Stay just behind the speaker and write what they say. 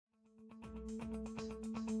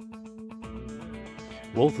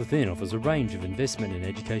Wealth Within offers a range of investment and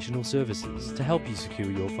educational services to help you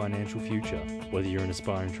secure your financial future. Whether you're an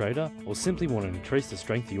aspiring trader or simply want to increase the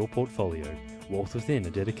strength of your portfolio, Wealth Within are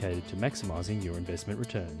dedicated to maximising your investment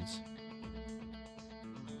returns.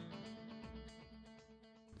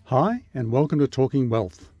 Hi, and welcome to Talking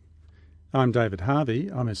Wealth. I'm David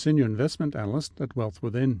Harvey. I'm a Senior Investment Analyst at Wealth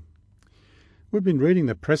Within. We've been reading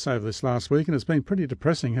the press over this last week and it's been pretty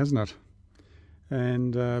depressing, hasn't it?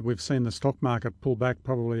 And we've seen the stock market pull back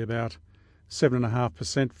probably about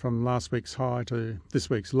 7.5% from last week's high to this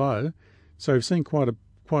week's low. So we've seen quite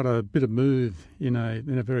a bit of move in a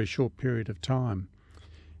very short period of time.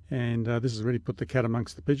 And this has really put the cat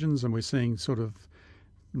amongst the pigeons, and we're seeing sort of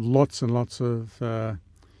lots and lots of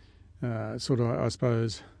I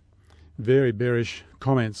suppose, very bearish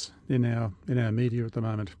comments in our media at the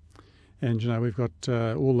moment. And we've got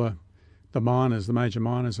all the miners, the major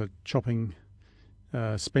miners, are chopping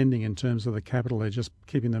spending in terms of the capital. They're just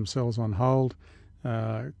keeping themselves on hold.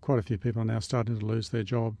 Quite a few people are now starting to lose their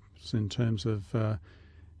jobs in terms of,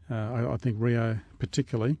 I think, Rio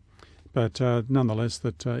particularly. But nonetheless,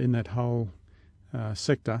 that in that whole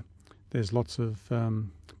sector, there's lots of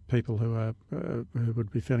people who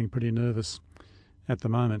would be feeling pretty nervous at the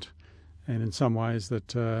moment. And in some ways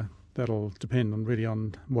that'll depend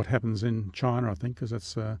on what happens in China, I think, because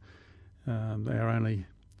that's our only,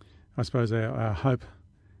 I suppose, our hope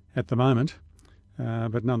at the moment.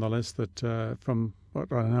 But nonetheless, that from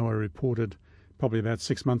what I know I reported probably about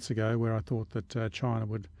 6 months ago, where I thought that China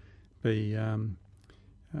would be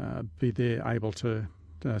there able to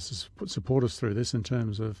support us through this in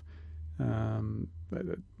terms of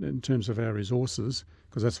our resources,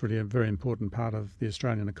 because that's really a very important part of the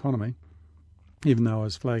Australian economy. Even though I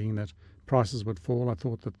was flagging that prices would fall, I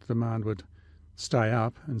thought that the demand would stay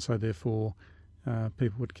up, and so therefore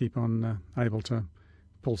people would keep on able to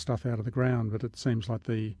pull stuff out of the ground. But it seems like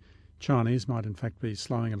the Chinese might in fact be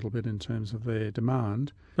slowing a little bit in terms of their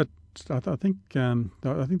demand. But I think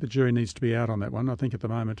the jury needs to be out on that one. I think at the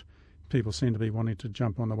moment people seem to be wanting to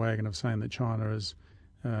jump on the wagon of saying that China is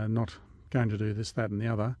not going to do this, that and the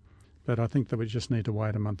other. But I think that we just need to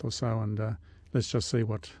wait a month or so and let's just see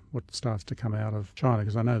what starts to come out of China,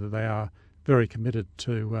 because I know that they are very committed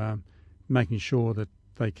to making sure that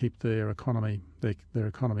they keep their economy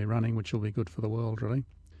running, which will be good for the world, really.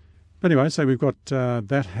 But anyway, so we've got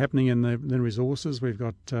that happening in the resources. We've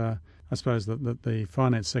got, I suppose, that the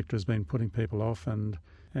finance sector has been putting people off, and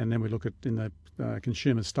then we look at in the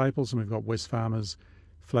consumer staples, and we've got Wesfarmers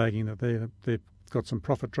flagging that they've got some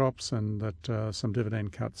profit drops and that some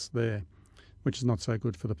dividend cuts there, which is not so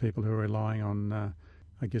good for the people who are relying on,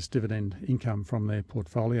 dividend income from their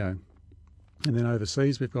portfolio. And then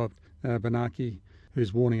overseas, we've got Bernanke,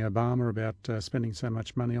 who's warning Obama about spending so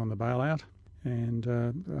much money on the bailout. And,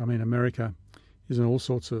 America is in all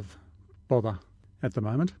sorts of bother at the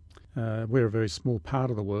moment. We're a very small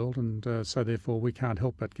part of the world, and so therefore we can't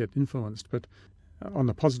help but get influenced. But on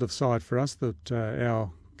the positive side for us, that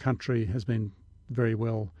our country has been very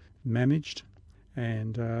well managed,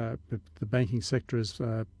 and the banking sector is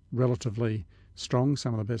relatively strong,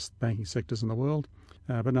 some of the best banking sectors in the world.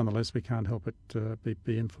 But nonetheless, we can't help but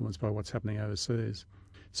be influenced by what's happening overseas.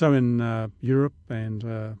 So in Europe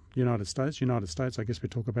and United States, I guess we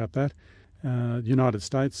talk about that. United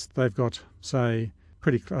States, they've got, say,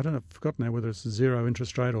 I've forgotten now whether it's zero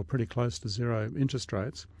interest rate or pretty close to zero interest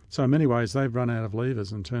rates. So in many ways, they've run out of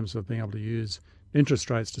levers in terms of being able to use interest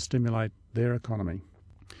rates to stimulate their economy.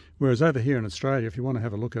 Whereas over here in Australia, if you want to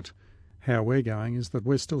have a look at how we're going, is that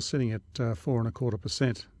we're still sitting at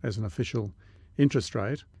 4.25% as an official interest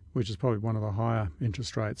rate, which is probably one of the higher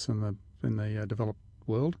interest rates in the developed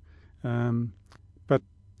world. And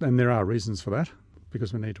there are reasons for that,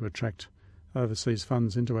 because we need to attract overseas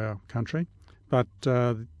funds into our country. But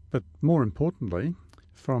more importantly,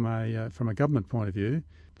 from a government point of view,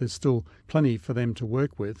 there's still plenty for them to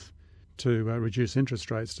work with to reduce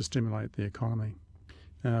interest rates to stimulate the economy.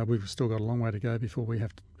 We've still got a long way to go before we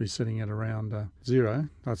have to be sitting at around zero.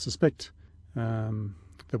 I suspect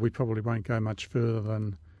that we probably won't go much further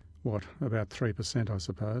than, about 3%, I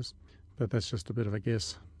suppose. But that's just a bit of a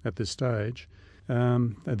guess at this stage.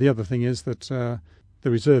 The other thing is that the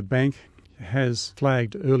Reserve Bank has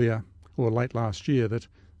flagged earlier or late last year that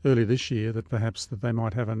early this year that perhaps that they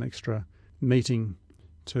might have an extra meeting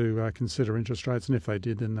to consider interest rates, and if they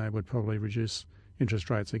did, then they would probably reduce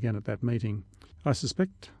interest rates again at that meeting. I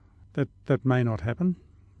suspect that may not happen.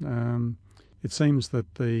 It seems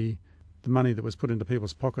that the money that was put into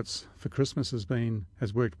people's pockets for Christmas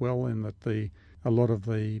has worked well, in that a lot of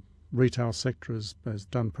the retail sector has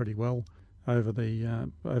done pretty well over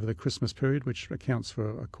the Christmas period, which accounts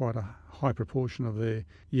for quite a high proportion of their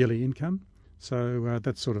yearly income. So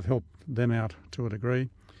that sort of helped them out to a degree.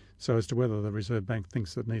 So as to whether the Reserve Bank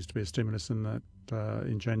thinks that needs to be a stimulus in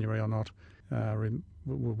January or not, we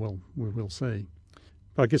will see.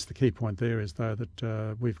 But I guess the key point there is, though,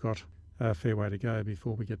 that we've got a fair way to go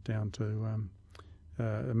before we get down to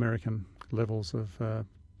American levels of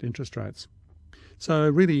interest rates. So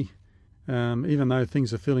really, even though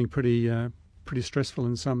things are feeling pretty stressful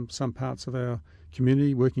in some parts of our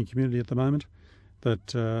working community at the moment,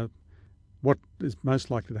 that what is most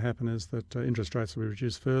likely to happen is that interest rates will be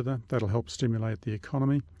reduced further. That'll help stimulate the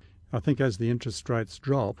economy. I think as the interest rates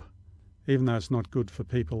drop, even though it's not good for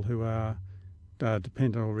people who are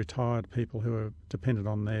dependent, or retired people who are dependent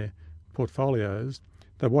on their portfolios,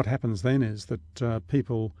 that what happens then is that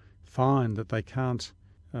people find that they can't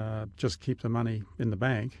just keep the money in the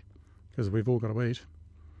bank, because we've all got to eat,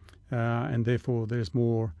 and therefore there's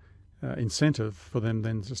more incentive for them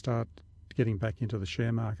then to start getting back into the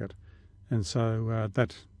share market. And so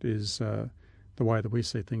that is the way that we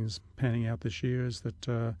see things panning out this year, is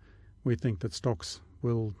that we think that stocks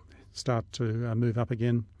will start to move up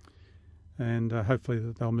again, and hopefully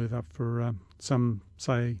that they'll move up for some,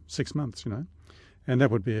 say, 6 months, and that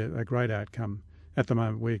would be a great outcome. At the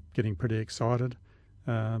moment, we're getting pretty excited.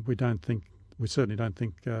 We certainly don't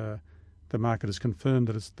think the market has confirmed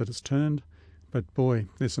that it's turned, but boy,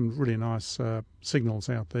 there's some really nice signals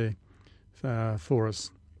out there for us.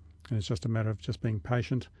 And it's just a matter of just being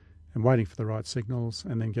patient and waiting for the right signals,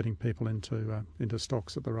 and then getting people into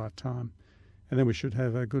stocks at the right time, and then we should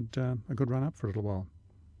have a good run up for a little while.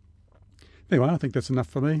 Anyway, I think that's enough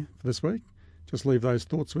for me for this week. Just leave those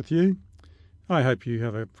thoughts with you. I hope you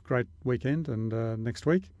have a great weekend and next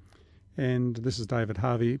week. And this is David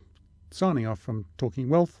Harvey signing off from Talking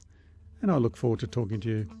Wealth, and I look forward to talking to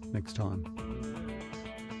you next time.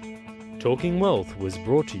 Talking Wealth was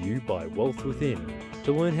brought to you by Wealth Within.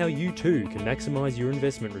 To learn how you too can maximise your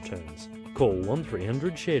investment returns, call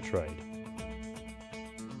 1300 ShareTrade.